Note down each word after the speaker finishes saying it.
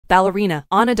Ballerina,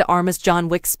 Ana de Armas' John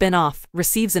Wick spin-off,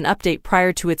 receives an update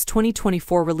prior to its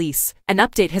 2024 release. An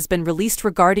update has been released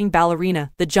regarding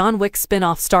Ballerina, the John Wick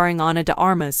spin-off starring Ana de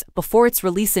Armas, before its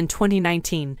release in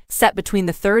 2019. Set between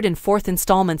the third and fourth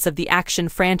installments of the action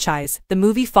franchise, the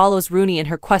movie follows Rooney in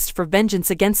her quest for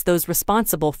vengeance against those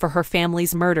responsible for her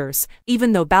family's murders.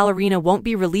 Even though Ballerina won't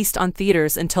be released on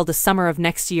theaters until the summer of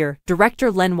next year, director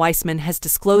Len Wiseman has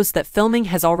disclosed that filming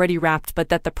has already wrapped but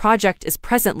that the project is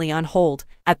presently on hold.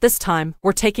 "At this time,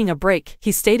 we're taking a break,"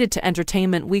 he stated to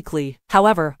Entertainment Weekly.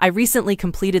 "However, I recently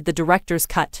completed the director's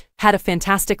cut. Had a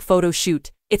fantastic photo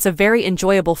shoot. It's a very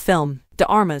enjoyable film." De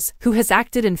Armas, who has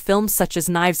acted in films such as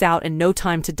Knives Out and No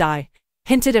Time to Die,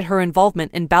 hinted at her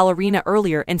involvement in Ballerina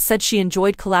earlier and said she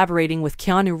enjoyed collaborating with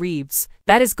Keanu Reeves.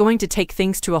 "That is going to take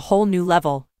things to a whole new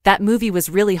level. That movie was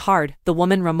really hard," the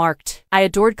woman remarked. "I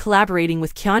adored collaborating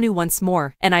with Keanu once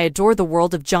more, and I adore the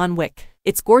world of John Wick.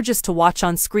 It's gorgeous to watch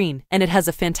on screen, and it has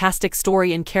a fantastic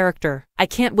story and character. I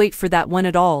can't wait for that one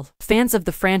at all." Fans of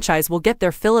the franchise will get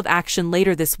their fill of action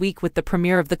later this week with the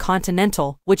premiere of The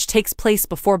Continental, which takes place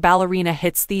before Ballerina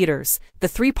hits theaters. The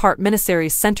three-part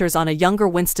miniseries centers on a younger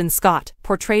Winston Scott,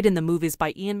 portrayed in the movies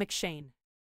by Ian McShane.